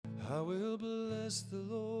I will bless the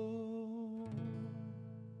Lord.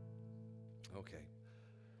 Okay.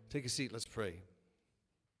 Take a seat. Let's pray.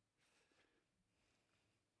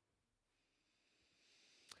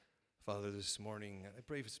 Father, this morning, I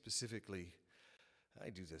pray specifically, I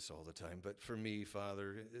do this all the time, but for me,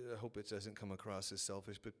 Father, I hope it doesn't come across as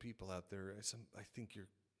selfish, but people out there, I think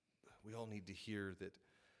we all need to hear that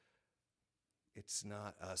it's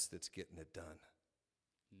not us that's getting it done.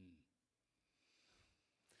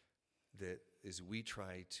 That as we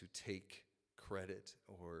try to take credit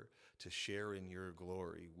or to share in your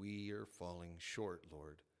glory, we are falling short,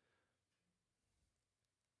 Lord.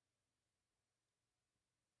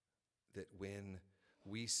 That when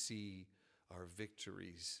we see our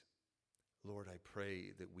victories, Lord, I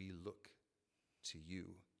pray that we look to you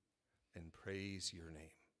and praise your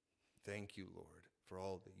name. Thank you, Lord, for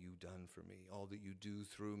all that you've done for me, all that you do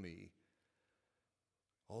through me,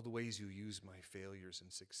 all the ways you use my failures and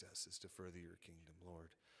successes to further your kingdom, Lord.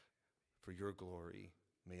 For your glory,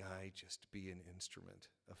 may I just be an instrument,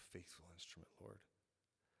 a faithful instrument, Lord.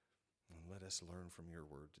 And let us learn from your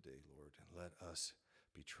word today, Lord, and let us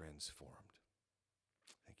be transformed.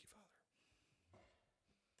 Thank you, Father.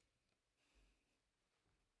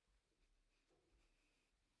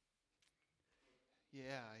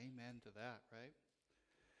 Yeah, amen to that, right?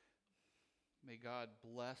 May God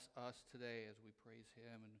bless us today as we praise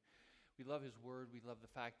him. And we love his word. We love the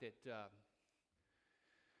fact that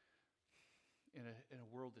in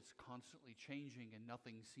a world that's constantly changing and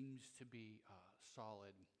nothing seems to be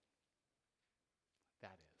solid,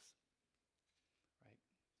 that is, right?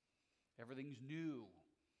 Everything's new.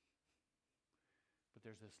 But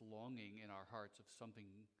there's this longing in our hearts of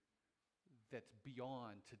something that's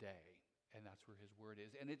beyond today. And that's where his word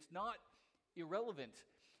is. And it's not irrelevant.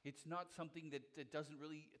 It's not something that doesn't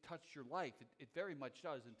really touch your life. It very much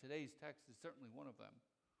does. And today's text is certainly one of them.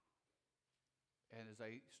 And as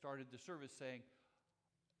I started the service saying,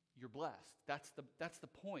 you're blessed. That's the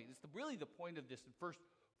point. It's really the point of this first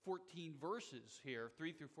 14 verses here,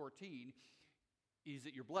 3 through 14, is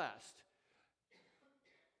that you're blessed.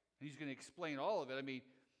 And he's going to explain all of it. I mean,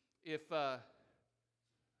 if it's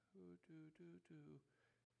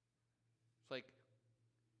like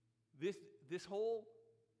this whole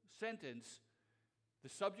sentence, the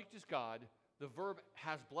subject is God, the verb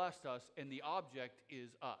has blessed us, and the object is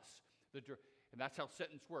us. And that's how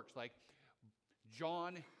sentence works. Like,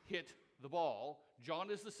 John hit the ball.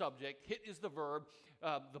 John is the subject. Hit is the verb.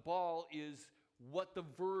 The ball is what the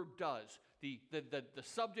verb does. The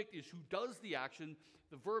subject is who does the action.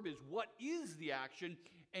 The verb is what is the action.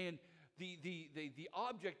 And the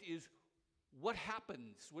object is what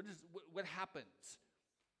happens. What happens?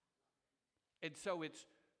 And so it's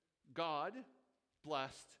God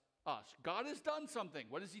blessed us. God has done something.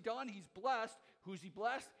 What has he done? He's blessed. Who's he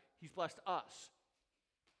blessed? He's blessed us.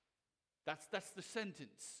 That's the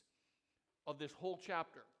sentence of this whole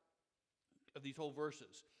chapter, of these whole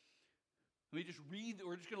verses. Let me just read.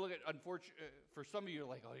 We're just going to look at, for some of you,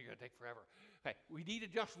 like, oh, you're going to take forever. Okay, we need to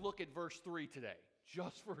just look at verse 3 today.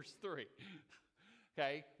 Just verse 3.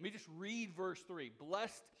 Okay, let me just read verse 3.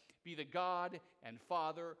 Blessed be the God and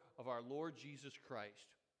Father of our Lord Jesus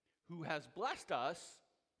Christ, who has blessed us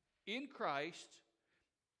in Christ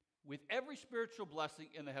with every spiritual blessing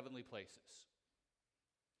in the heavenly places.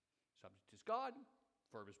 Subject is God,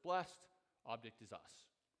 verb is blessed, object is us.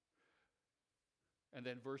 And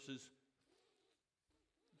then verses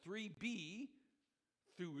 3b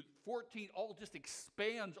through 14 all just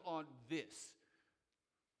expands on this.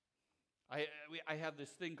 I have this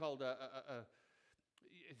thing called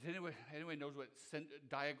anyone knows what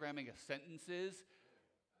diagramming a sentence is?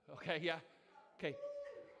 Okay, yeah. Okay.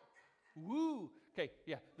 Woo. Okay,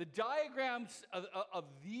 yeah. The diagrams of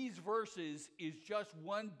these verses is just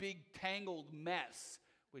one big tangled mess,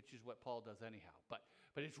 which is what Paul does anyhow. But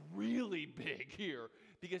it's really big here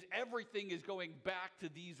because everything is going back to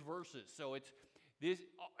these verses. So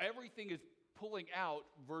everything is pulling out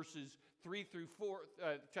verses 3 through 4,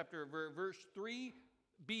 verse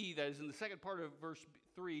 3b, that is in the second part of verse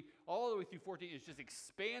 3, all the way through 14, is just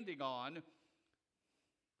expanding on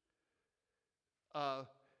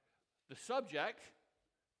the subject,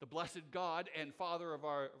 the blessed God and Father of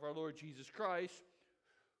our Lord Jesus Christ,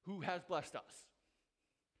 who has blessed us.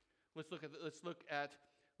 Let's look at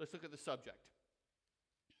the subject.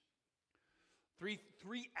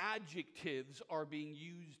 Three adjectives are being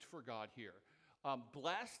used for God here.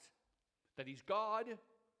 Blessed, that he's God,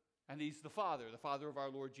 and he's the Father of our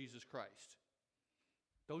Lord Jesus Christ.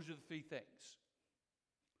 Those are the three things.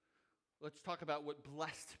 Let's talk about what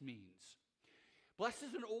blessed means. Blessed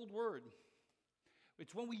is an old word.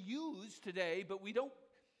 It's one we use today, but we don't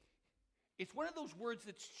it's one of those words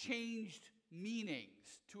that's changed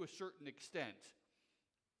meanings to a certain extent.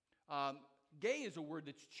 Gay is a word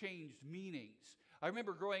that's changed meanings. I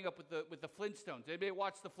remember growing up with the Flintstones. Anybody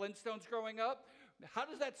watch the Flintstones growing up? How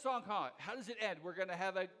does that song come out? How does it end? We're going to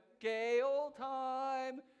have a gay old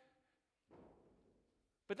time.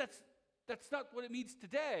 But that's not what it means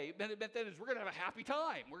today. What it meant then is we're going to have a happy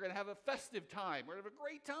time. We're going to have a festive time. We're going to have a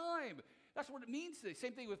great time. That's what it means today.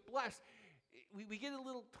 Same thing with blessed. We get a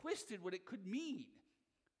little twisted what it could mean.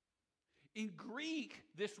 In Greek,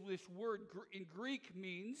 this word in Greek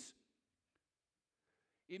means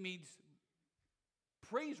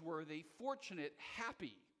praiseworthy, fortunate,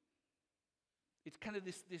 happy. It's kind of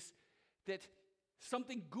this that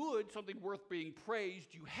something good, something worth being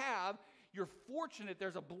praised, you have. You're fortunate.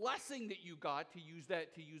 There's a blessing that you got, to use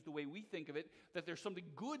the way we think of it, that there's something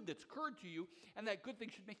good that's occurred to you, and that good thing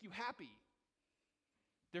should make you happy.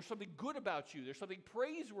 There's something good about you. There's something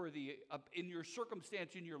praiseworthy in your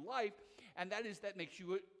circumstance in your life, and that makes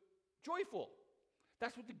you joyful.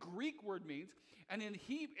 That's what the Greek word means. And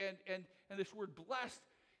this word blessed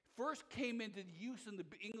first came into use in the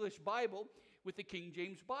English Bible with the King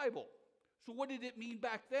James Bible. So what did it mean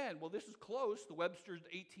back then? Well, this is close. The Webster's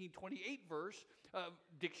 1828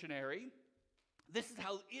 dictionary. This is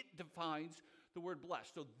how it defines the word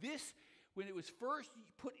blessed. So this, when it was first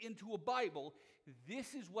put into a Bible,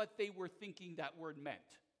 this is what they were thinking that word meant.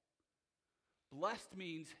 Blessed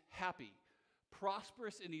means happy,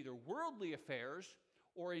 prosperous in either worldly affairs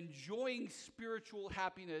or enjoying spiritual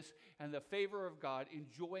happiness and the favor of God,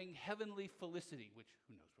 enjoying heavenly felicity, which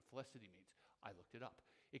who knows what felicity means? I looked it up.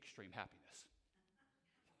 Extreme happiness.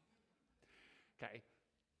 Okay?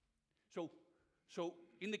 So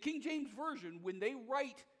in the King James Version, when they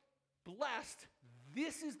write blessed,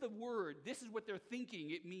 this is the word, this is what they're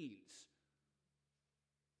thinking it means.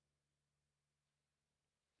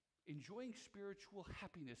 Enjoying spiritual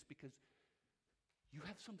happiness because you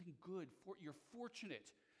have something good. You're fortunate.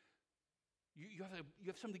 You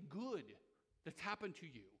have something good that's happened to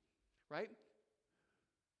you, right?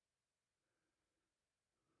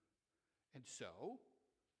 And so,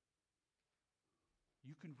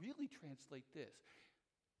 you can really translate this.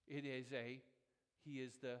 He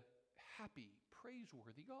is the happy,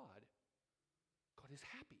 praiseworthy God. God is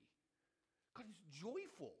happy. God is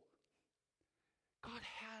joyful. God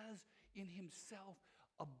has in himself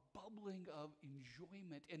a bubbling of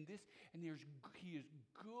enjoyment, and he is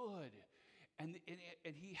good, and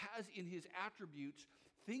he has in his attributes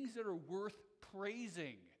things that are worth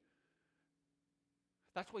praising.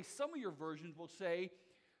 That's why some of your versions will say,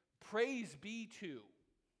 praise be to.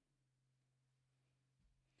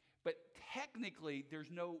 But technically,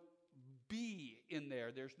 there's no be in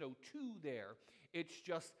there. There's no to there. It's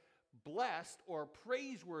just blessed or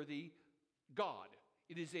praiseworthy God.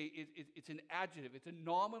 It's an adjective. It's a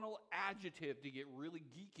nominal adjective, to get really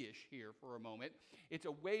geekish here for a moment. It's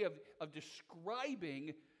a way of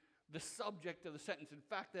describing the subject of the sentence. In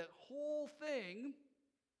fact, that whole thing,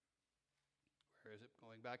 where is it?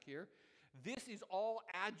 Going back here. This is all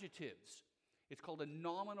adjectives. It's called a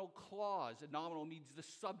nominal clause. A nominal means the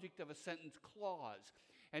subject of a sentence clause.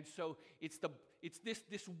 And so it's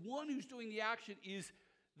this one who's doing the action is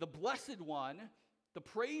the blessed one, the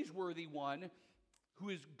praiseworthy one, who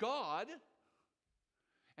is God.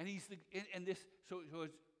 And so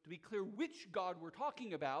to be clear which God we're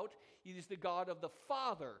talking about, it is the God of the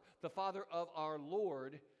Father of our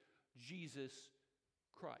Lord Jesus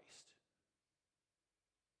Christ.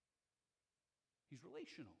 He's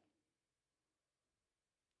relational.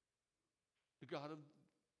 The God of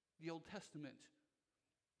the Old Testament.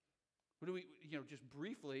 What do we, just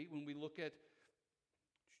briefly, when we look at,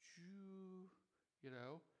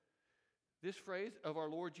 this phrase of our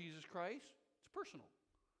Lord Jesus Christ, it's personal.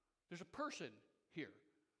 There's a person here.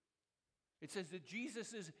 It says that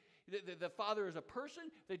Jesus is, the Father is a person,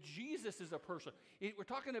 that Jesus is a person. We're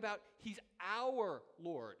talking about he's our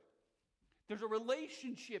Lord. There's a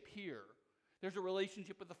relationship here. There's a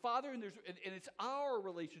relationship with the Father, and it's our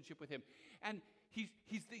relationship with him. And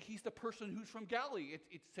he's the person who's from Galilee.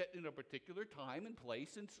 It's set in a particular time and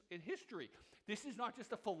place in history. This is not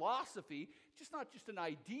just a philosophy, just not just an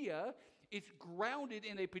idea. It's grounded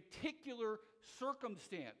in a particular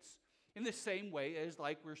circumstance. In the same way as,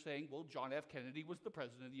 like we're saying, well, John F. Kennedy was the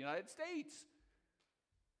President of the United States.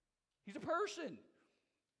 He's a person.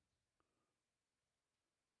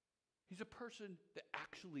 He's a person that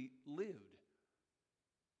actually lived.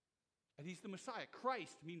 And he's the Messiah.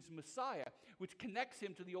 Christ means Messiah, which connects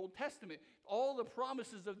him to the Old Testament. All the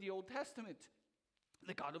promises of the Old Testament.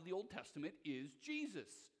 The God of the Old Testament is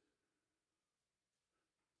Jesus.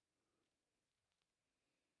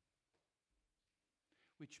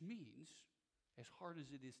 which means, as hard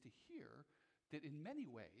as it is to hear, that in many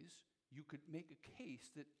ways you could make a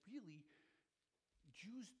case that really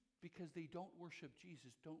Jews, because they don't worship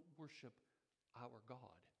Jesus, don't worship our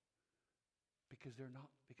God. Because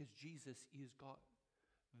Jesus is God,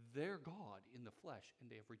 their God in the flesh, and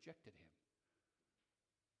they have rejected him.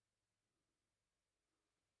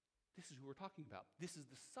 This is who we're talking about. This is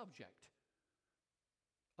the subject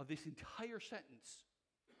of this entire sentence.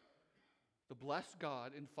 The blessed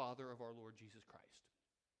God and Father of our Lord Jesus Christ.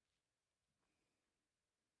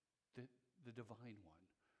 The divine one.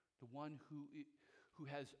 The one who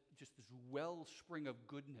has just this wellspring of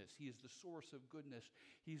goodness. He is the source of goodness.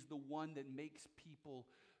 He's the one that makes people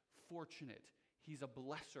fortunate. He's a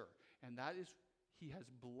blesser. And that is, he has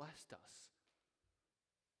blessed us.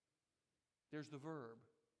 There's the verb.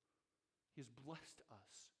 He has blessed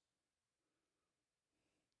us.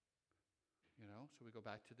 So we go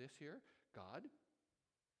back to this here. God,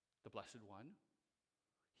 the blessed one,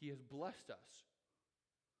 he has blessed us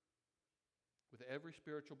with every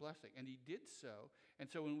spiritual blessing. And he did so. And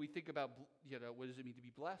so when we think about, what does it mean to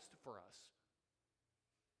be blessed for us?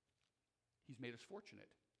 He's made us fortunate.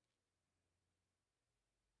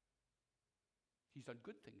 He's done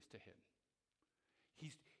good things to him.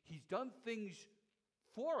 He's done things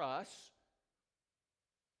for us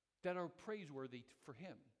that are praiseworthy for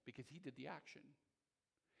him because he did the action.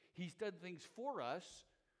 He's done things for us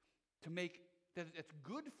to make that's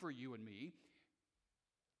good for you and me,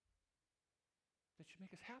 that should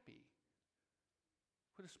make us happy,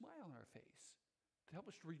 put a smile on our face, to help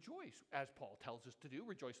us to rejoice, as Paul tells us to do.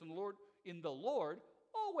 Rejoice in the Lord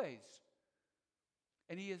always.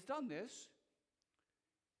 And he has done this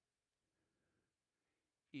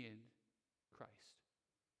in Christ.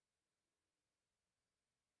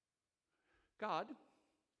 God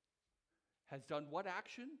has done what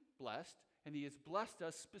action? Blessed. And he has blessed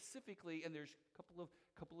us specifically, and there's a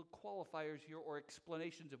couple of qualifiers here or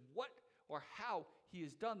explanations of what or how he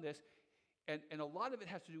has done this. And a lot of it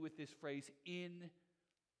has to do with this phrase, in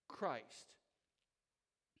Christ.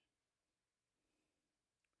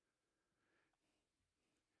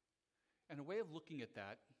 And a way of looking at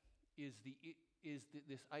that is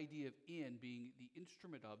this idea of in being the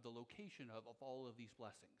instrument of, the location of all of these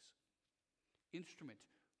blessings. Instrument,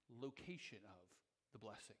 location of the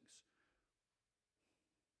blessings.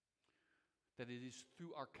 That it is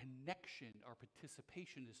through our connection, our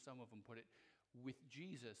participation, as some of them put it, with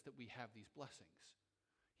Jesus that we have these blessings.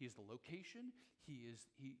 He is the location, he is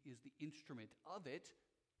the instrument of it,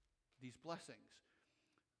 these blessings.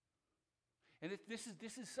 And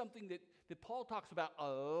this is something that Paul talks about a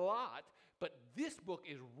lot, but this book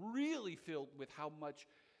is really filled with how much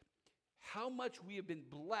we have been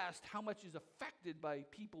blessed, how much is affected by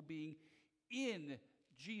people being in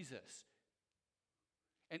Jesus.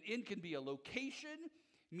 And in can be a location,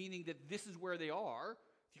 meaning that this is where they are.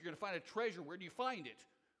 If you're going to find a treasure, where do you find it?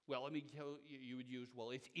 Well, let me tell you, you would use,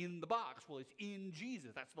 well, it's in the box. Well, it's in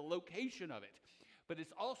Jesus. That's the location of it. But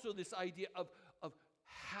it's also this idea of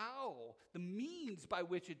how, the means by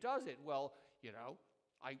which it does it. Well,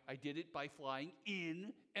 I did it by flying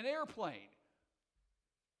in an airplane.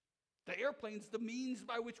 The airplane's the means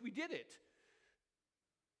by which we did it.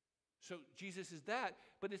 So Jesus is that,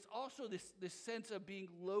 but it's also this sense of being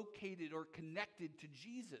located or connected to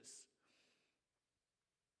Jesus.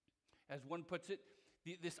 As one puts it,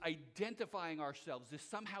 this identifying ourselves, this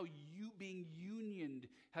somehow being unioned,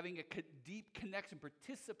 having a deep connection,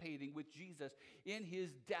 participating with Jesus in his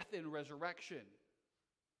death and resurrection.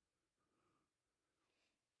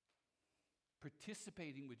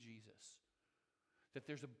 Participating with Jesus. That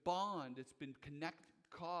there's a bond that's been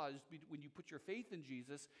caused when you put your faith in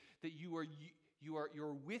Jesus, that you're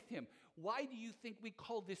with him. Why do you think we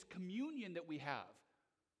call this communion that we have?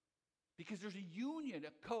 Because there's a union,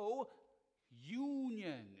 a co-union.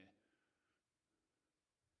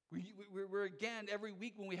 We're again, every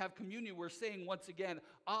week when we have communion, we're saying once again,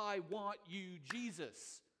 I want you,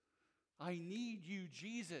 Jesus. I need you,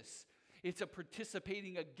 Jesus. It's a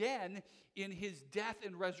participating again in his death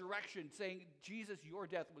and resurrection, saying, Jesus, your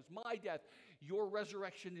death was my death. Your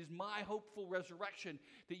resurrection is my hopeful resurrection,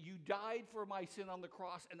 that you died for my sin on the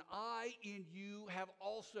cross, and I in you have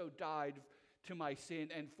also died to my sin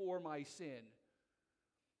and for my sin.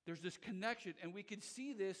 There's this connection, and we can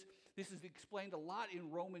see this. This is explained a lot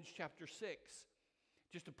in Romans chapter 6.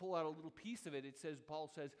 Just to pull out a little piece of it,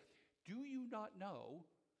 Paul says, do you not know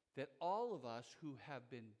that all of us who have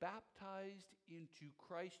been baptized into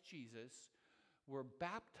Christ Jesus were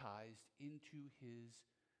baptized into his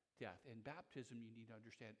death? And baptism, you need to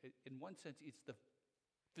understand, in one sense, it's the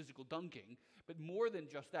physical dunking, but more than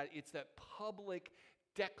just that, it's that public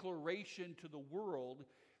declaration to the world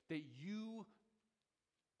that you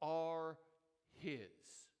are his.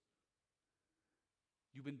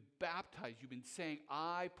 You've been baptized. You've been saying,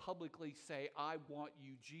 I publicly say, I want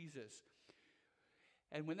you, Jesus.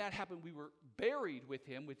 And when that happened, we were buried with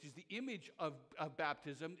him, which is the image of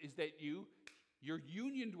baptism, is that you're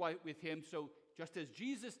unioned with him. So just as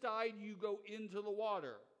Jesus died, you go into the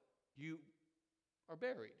water. You are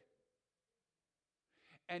buried.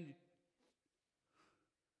 And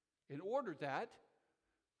in order that,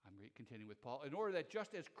 continuing with Paul, in order that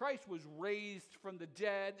just as Christ was raised from the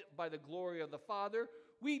dead by the glory of the Father,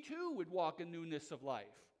 we too would walk in newness of life.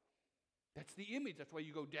 That's the image. That's why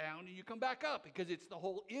you go down and you come back up, because it's the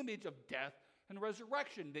whole image of death and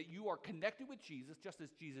resurrection, that you are connected with Jesus. Just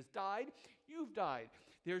as Jesus died, you've died.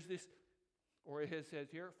 There's this, or it says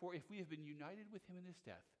here, for if we have been united with him in his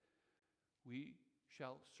death, we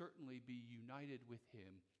shall certainly be united with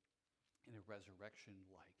him in a resurrection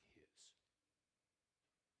like his.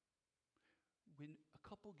 When a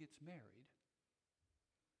couple gets married,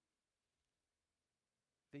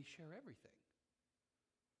 they share everything.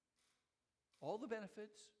 All the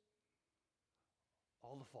benefits,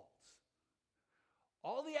 all the faults,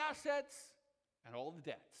 all the assets, and all the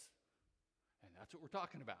debts. And that's what we're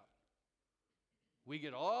talking about. We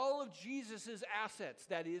get all of Jesus' assets,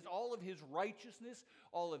 that is, all of his righteousness,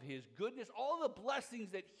 all of his goodness, all the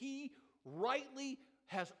blessings that he rightly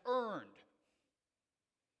has earned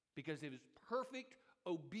because of his perfect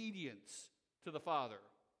obedience to the Father.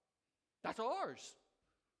 That's ours.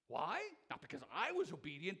 Why? Not because I was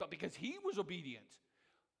obedient, but because he was obedient.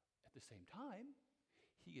 At the same time,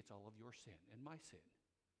 he gets all of your sin and my sin.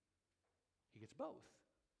 He gets both.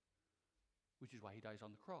 Which is why he dies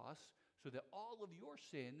on the cross, so that all of your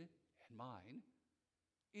sin and mine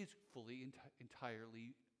is fully,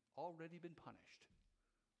 entirely already been punished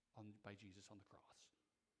by Jesus on the cross.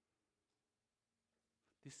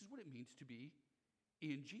 This is what it means to be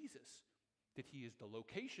in Jesus. That he is the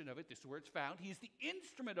location of it. This is where it's found. He is the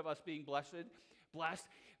instrument of us being blessed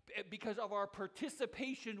because of our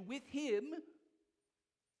participation with him.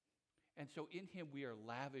 And so in him we are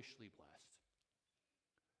lavishly blessed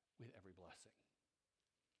with every blessing.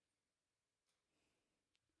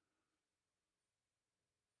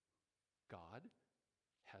 God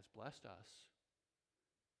has blessed us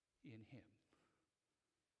in him.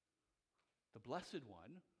 The blessed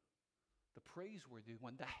one, the praiseworthy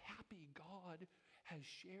one, the happy God has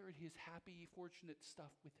shared his happy, fortunate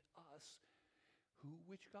stuff with us.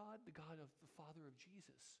 Which God? The God of the Father of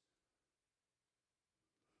Jesus.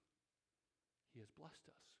 He has blessed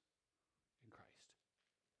us in Christ.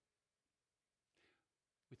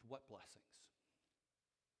 With what blessings?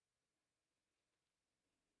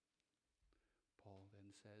 Paul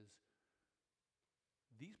then says,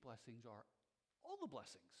 these blessings are all the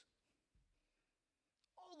blessings.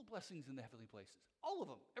 All the blessings in the heavenly places. All of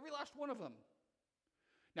them. Every last one of them.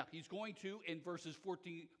 Now, he's going to, in verses 4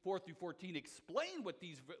 through 14, explain what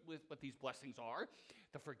these blessings are.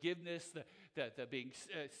 The forgiveness, the being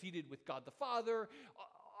seated with God the Father,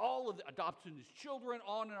 all of the adoption as children,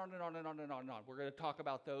 on and on and on and on and on and on. We're going to talk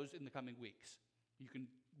about those in the coming weeks. You can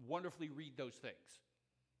wonderfully read those things.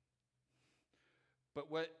 But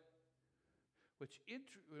when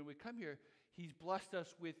we come here, he's blessed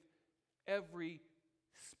us with every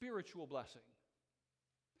spiritual blessing.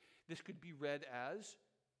 This could be read as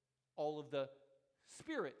all of the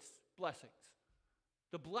Spirit's blessings.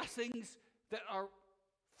 The blessings that are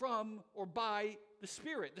from or by the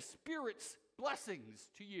Spirit. The Spirit's blessings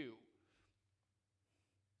to you.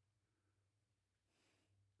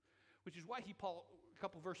 Which is why Paul, a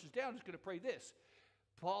couple verses down, is going to pray this.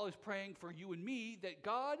 Paul is praying for you and me that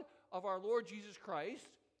God of our Lord Jesus Christ,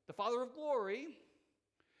 the Father of glory,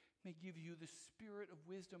 may give you the spirit of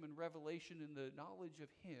wisdom and revelation in the knowledge of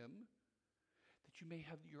him, that you may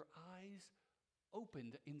have your eyes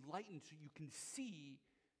opened, enlightened, so you can see,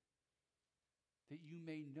 that you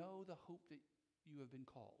may know the hope that you have been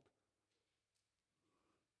called.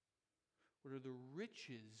 What are the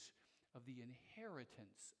riches of the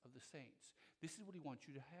inheritance of the saints? This is what he wants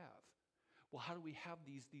you to have. Well, how do we have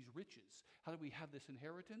these riches? How do we have this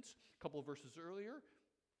inheritance? A couple of verses earlier.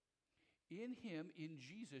 In him, in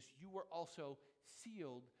Jesus, you were also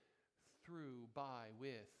sealed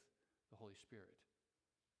with the Holy Spirit.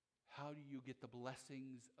 How do you get the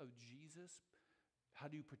blessings of Jesus? How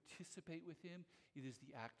do you participate with him? It is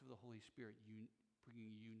the act of the Holy Spirit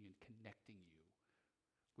bringing union, connecting you,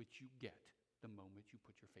 which you get the moment you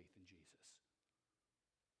put your faith in Jesus,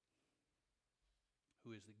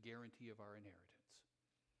 who is the guarantee of our inheritance.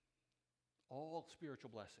 All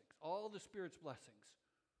spiritual blessings, all the Spirit's blessings.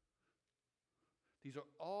 These are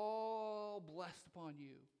all blessed upon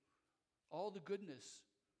you. All the goodness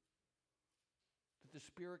that the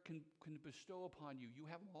Spirit can bestow upon you, you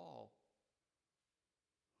have them all.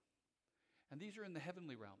 And these are in the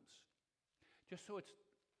heavenly realms. Just so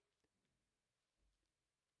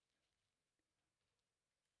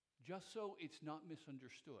it's not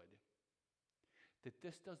misunderstood, that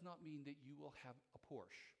this does not mean that you will have a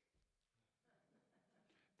Porsche,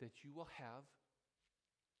 that you will have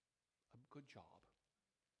a good job,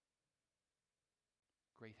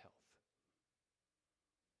 great health.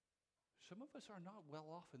 Some of us are not well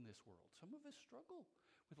off in this world. Some of us struggle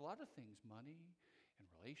with a lot of things, money and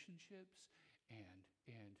relationships, and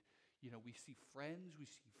we see friends, we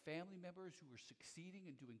see family members who are succeeding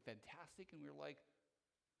and doing fantastic, and we're like,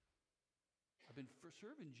 I've been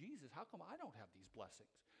serving Jesus. How come I don't have these blessings?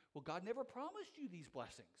 Well, God never promised you these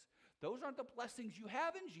blessings. Those aren't the blessings you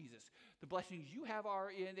have in Jesus. The blessings you have are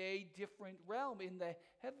in a different realm, in the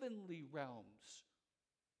heavenly realms.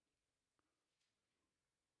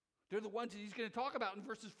 They're the ones that he's going to talk about in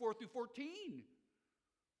verses 4 through 14.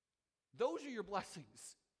 Those are your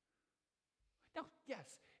blessings. Now, yes,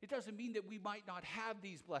 it doesn't mean that we might not have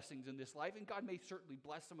these blessings in this life, and God may certainly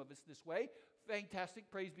bless some of us this way. Fantastic,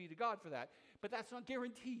 praise be to God for that. But that's not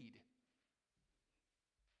guaranteed.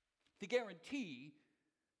 The guarantee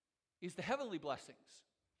is the heavenly blessings.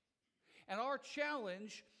 And our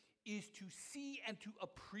challenge is to see and to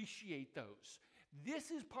appreciate those.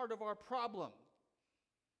 This is part of our problem.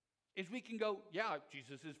 Is we can go, yeah,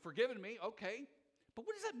 Jesus has forgiven me, okay. But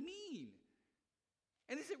what does that mean?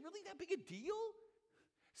 And is it really that big a deal?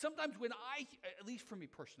 Sometimes when at least for me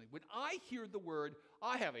personally, when I hear the word,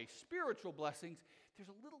 I have a spiritual blessings, there's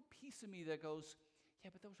a little piece of me that goes, yeah,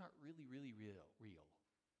 but those aren't really, really real.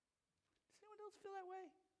 Does anyone else feel that way?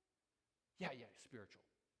 Yeah, spiritual.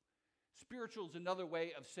 Spiritual is another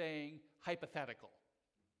way of saying hypothetical.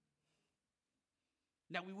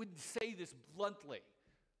 Now, we wouldn't say this bluntly,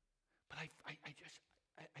 but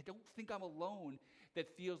I don't think I'm alone that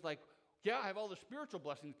feels like, yeah, I have all the spiritual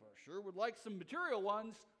blessings, but I sure would like some material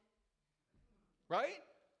ones. Right?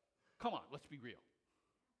 Come on, let's be real.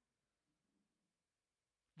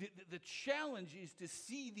 The challenge is to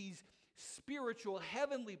see these spiritual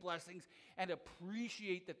heavenly blessings and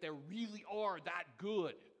appreciate that they really are that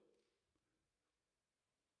good.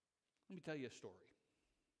 Let me tell you a story.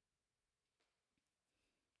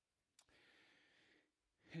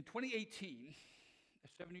 In 2018,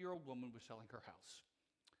 a 70-year-old woman was selling her house.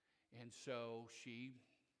 And so she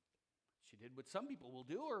did what some people will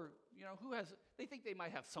do, or, they think they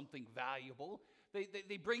might have something valuable.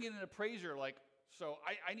 They bring in an appraiser like, so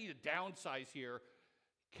I need to downsize here.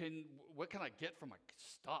 What can I get for my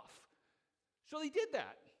stuff? So they did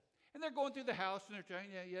that. And they're going through the house, and they're trying,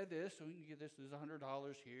 this, so we can get this, there's $100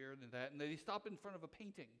 here, and that. And they stop in front of a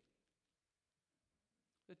painting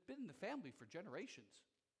that's been in the family for generations.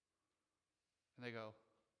 And they go,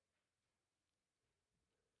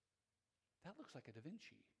 that looks like a Da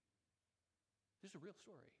Vinci. This is a real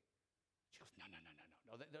story. She goes,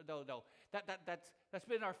 no. That's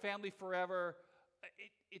been in our family forever.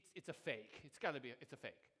 It's a fake. It's a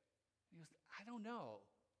fake. He goes, I don't know.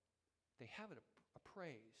 They have it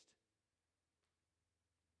appraised.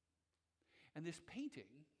 And this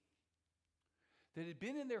painting that had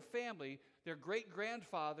been in their family, their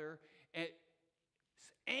great-grandfather and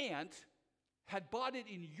aunt had bought it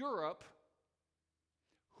in Europe,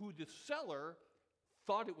 who the seller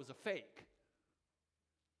thought it was a fake.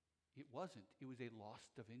 It wasn't. It was a lost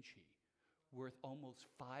Da Vinci worth almost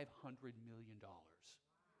 $500 million.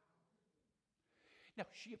 Now,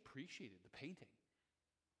 she appreciated the painting.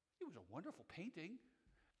 It was a wonderful painting,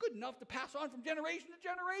 good enough to pass on from generation to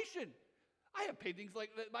generation. I have paintings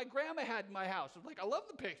like that my grandma had in my house. I'm like, I love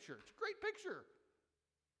the picture. It's a great picture.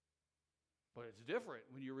 But it's different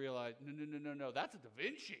when you realize, no, that's a Da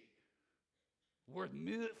Vinci worth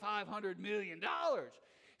 $500 million.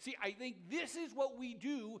 See, I think this is what we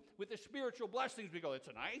do with the spiritual blessings. We go, it's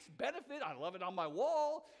a nice benefit. I love it on my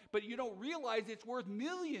wall. But you don't realize it's worth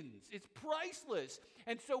millions. It's priceless.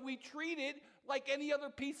 And so we treat it like any other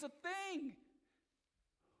piece of thing.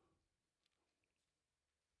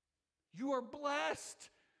 You are blessed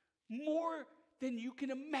more than you can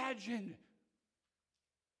imagine.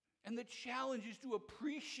 And the challenge is to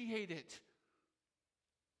appreciate it.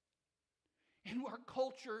 And our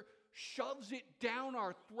culture shoves it down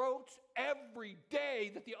our throats every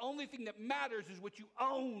day that the only thing that matters is what you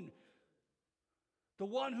own. The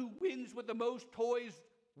one who wins with the most toys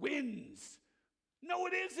wins. No,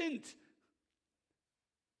 it isn't.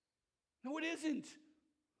 No, it isn't.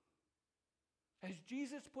 As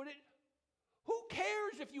Jesus put it, who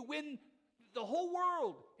cares if you win the whole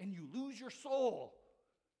world and you lose your soul,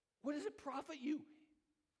 what does it profit you?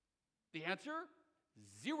 The answer,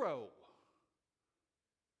 0.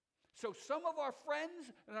 So some of our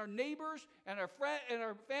friends and our neighbors and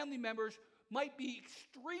our family members might be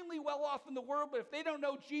extremely well off in the world, but if they don't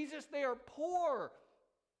know Jesus, they are poor.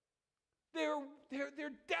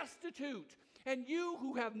 They're destitute. And you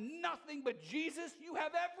who have nothing but Jesus, you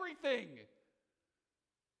have everything.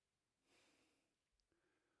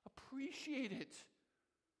 Appreciate it.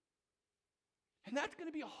 And that's going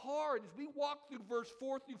to be hard as we walk through verse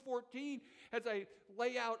 4 through 14, as I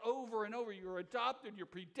lay out over and over, you're adopted, you're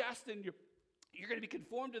predestined, you're going to be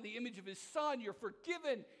conformed to the image of his Son, you're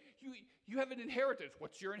forgiven, you have an inheritance.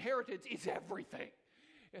 What's your inheritance? It's everything.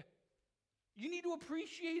 You need to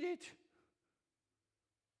appreciate it.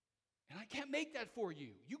 And I can't make that for you.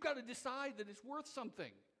 You got to decide that it's worth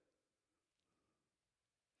something.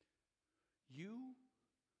 You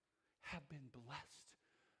have been blessed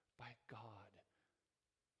by God,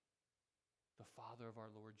 the Father of our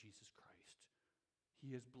Lord Jesus Christ.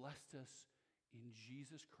 He has blessed us in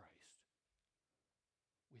Jesus Christ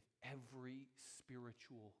with every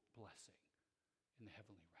spiritual blessing in the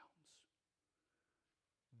heavenly realms.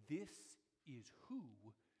 This is who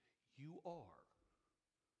you are.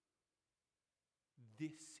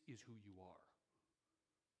 This is who you are.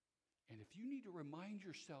 And if you need to remind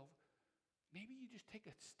yourself, maybe you just take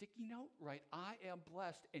a sticky note, write, I am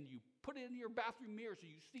blessed, and you put it in your bathroom mirror so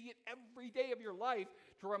you see it every day of your life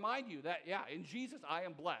to remind you that, yeah, in Jesus, I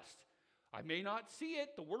am blessed. I may not see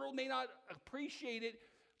it, the world may not appreciate it,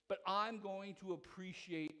 but I'm going to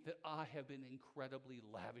appreciate that I have been incredibly,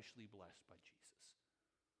 lavishly blessed by Jesus.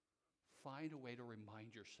 Find a way to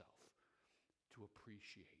remind yourself to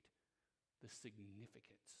appreciate the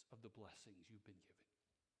significance of the blessings you've been given.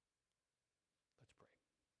 Let's pray.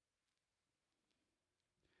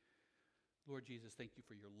 Lord Jesus, thank you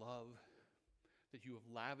for your love that you have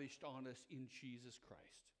lavished on us in Jesus Christ.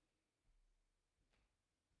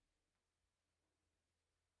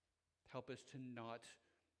 Help us to not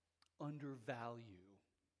undervalue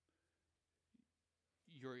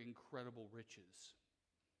your incredible riches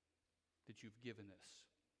that you've given us.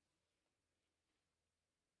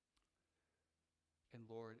 And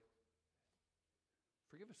Lord,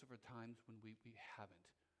 forgive us for times when we haven't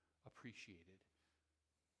appreciated,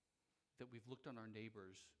 that we've looked on our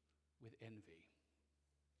neighbors with envy.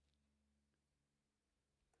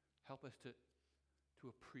 Help us to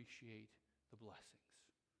appreciate the blessings,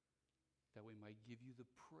 that we might give you the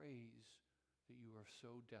praise that you are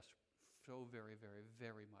so very, very,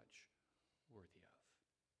 very much worthy of.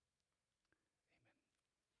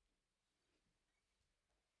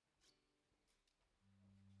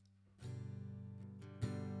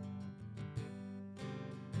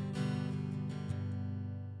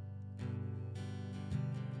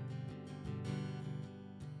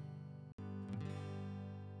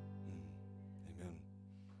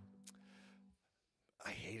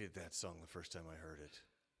 I hated that song the first time I heard it.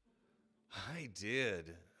 I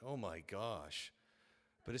did. Oh my gosh.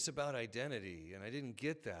 But it's about identity, and I didn't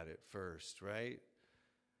get that at first, right?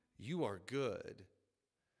 You are good,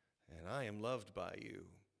 and I am loved by you.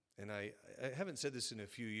 And I haven't said this in a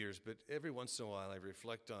few years, but every once in a while I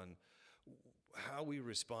reflect on how we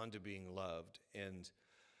respond to being loved. And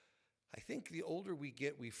I think the older we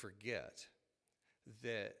get, we forget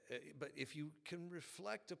that, but if you can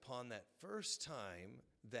reflect upon that first time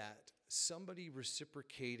that somebody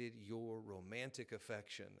reciprocated your romantic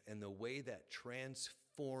affection and the way that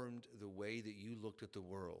transformed the way that you looked at the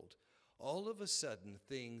world, all of a sudden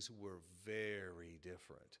things were very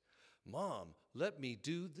different. Mom, let me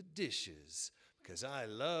do the dishes because I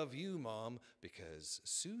love you, Mom, because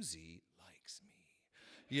Susie likes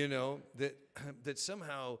me. You know, that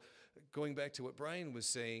somehow, going back to what Brian was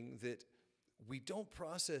saying, that we don't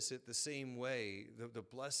process it the same way, the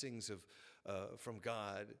blessings of from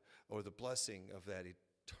God, or the blessing of that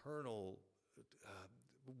eternal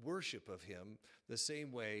worship of him, the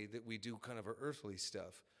same way that we do kind of our earthly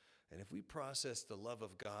stuff. And if we process the love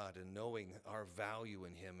of God and knowing our value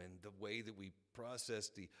in him, and the way that we process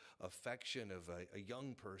the affection of a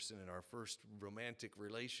young person in our first romantic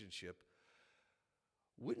relationship,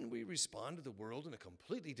 wouldn't we respond to the world in a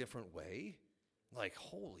completely different way? Like,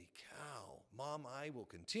 holy cow, Mom, I will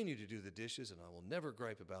continue to do the dishes and I will never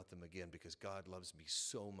gripe about them again because God loves me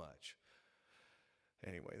so much.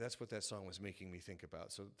 Anyway, that's what that song was making me think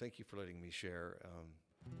about. So thank you for letting me share.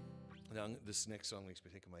 Now, this next song makes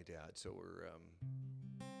me think of my dad. So we're,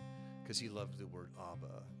 because he loved the word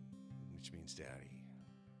Abba, which means daddy.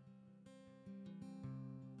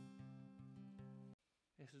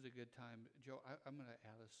 This is a good time. Joe, I'm going to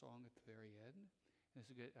add a song at the very end. This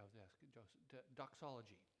is a good, I was asking Joseph,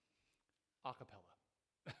 doxology, a cappella.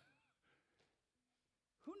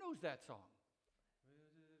 Who knows that song?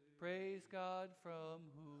 Praise God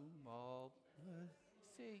from whom all.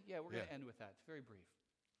 See, yeah, we're going to end with that. It's very brief.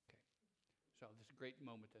 Okay. So this is a great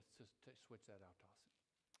moment to switch that out, Dawson.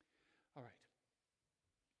 All right.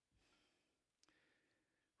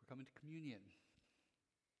 We're coming to communion,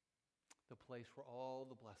 the place where all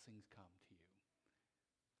the blessings come to you.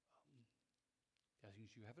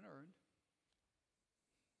 Blessings you haven't earned,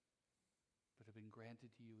 but have been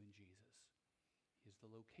granted to you in Jesus. He is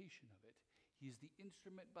the location of it. He is the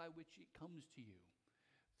instrument by which it comes to you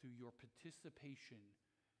through your participation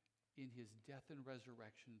in his death and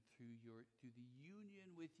resurrection, through the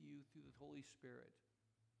union with you through the Holy Spirit.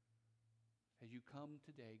 As you come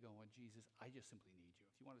today going, Jesus, I just simply need you.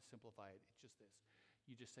 If you want to simplify it, it's just this.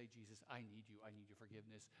 You just say, Jesus, I need you. I need your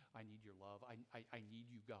forgiveness. I need your love. I need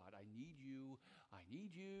you, God. I need you. I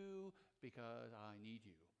need you because I need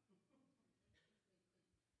you.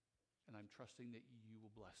 And I'm trusting that you will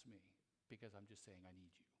bless me because I'm just saying I need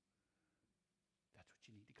you. That's what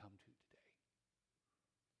you need to come to today.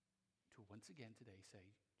 To once again today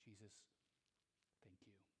say, Jesus, thank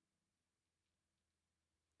you.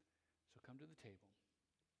 So come to the table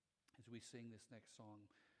as we sing this next song,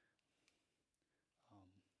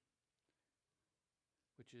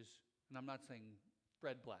 which is, and I'm not saying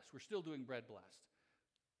bread blessed. We're still doing bread blessed.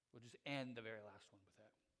 We'll just end the very last one with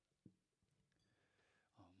that.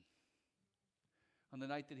 On the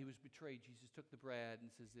night that he was betrayed, Jesus took the bread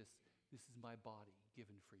and says, this is my body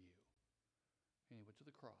given for you. And he went to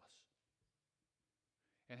the cross.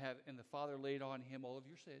 And the Father laid on him all of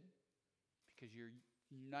your sin because you're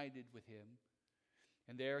united with him.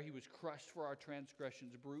 And there he was crushed for our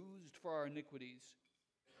transgressions, bruised for our iniquities.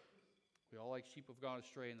 We all like sheep have gone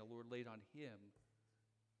astray, and the Lord laid on him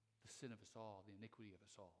the sin of us all, the iniquity of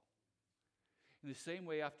us all. In the same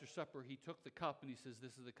way, after supper, he took the cup and he says,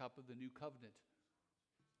 this is the cup of the new covenant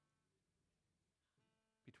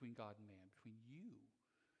between God and man, between you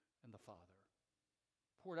and the Father,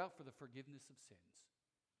 poured out for the forgiveness of sins.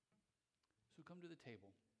 So come to the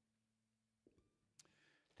table.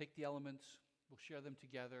 Take the elements. We'll share them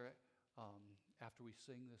together after we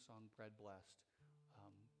sing the song, Bread Blessed.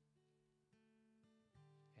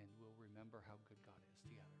 And we'll remember how good God is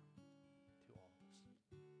together to all of us.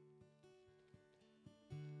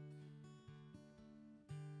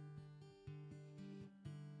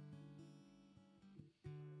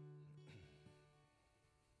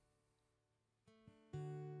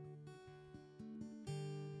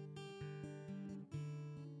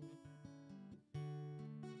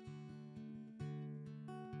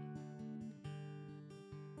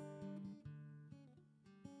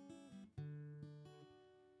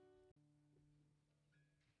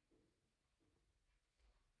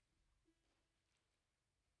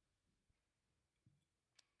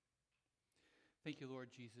 Thank you, Lord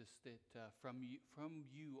Jesus, that from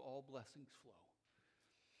you all blessings flow.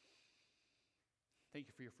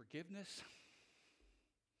 Thank you for your forgiveness.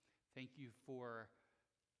 Thank you for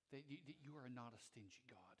that you are not a stingy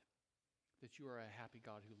God, that you are a happy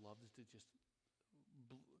God who loves to just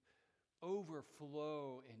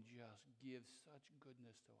overflow and just give such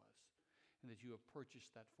goodness to us, and that you have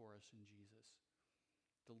purchased that for us in Jesus,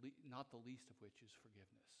 not the least of which is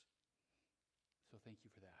forgiveness. So thank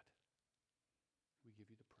you for that. We give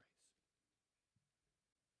you the praise.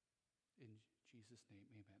 In Jesus' name,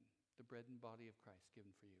 amen. The bread and body of Christ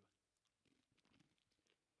given for you.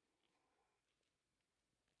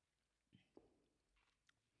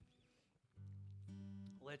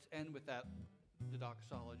 Let's end with that, the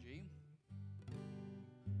doxology.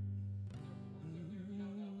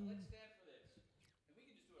 Let's stand for this. And we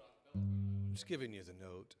can just do it a cappella. I'm just giving you the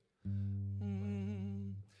note.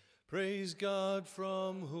 Praise God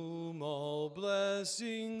from whom all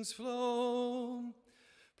blessings flow.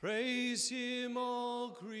 Praise him,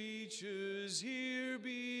 all creatures here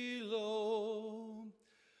below.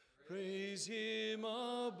 Praise him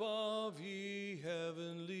above, ye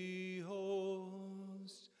heavenly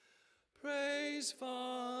hosts. Praise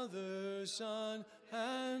Father, Son,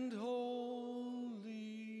 and Holy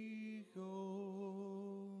Ghost.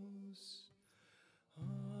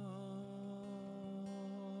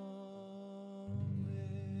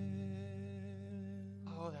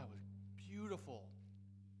 Oh, that was beautiful.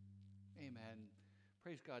 Amen.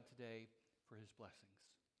 Praise God today for his blessings.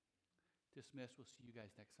 Dismissed. We'll see you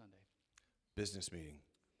guys next Sunday. Business meeting.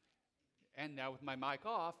 And now with my mic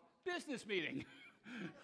off, business meeting.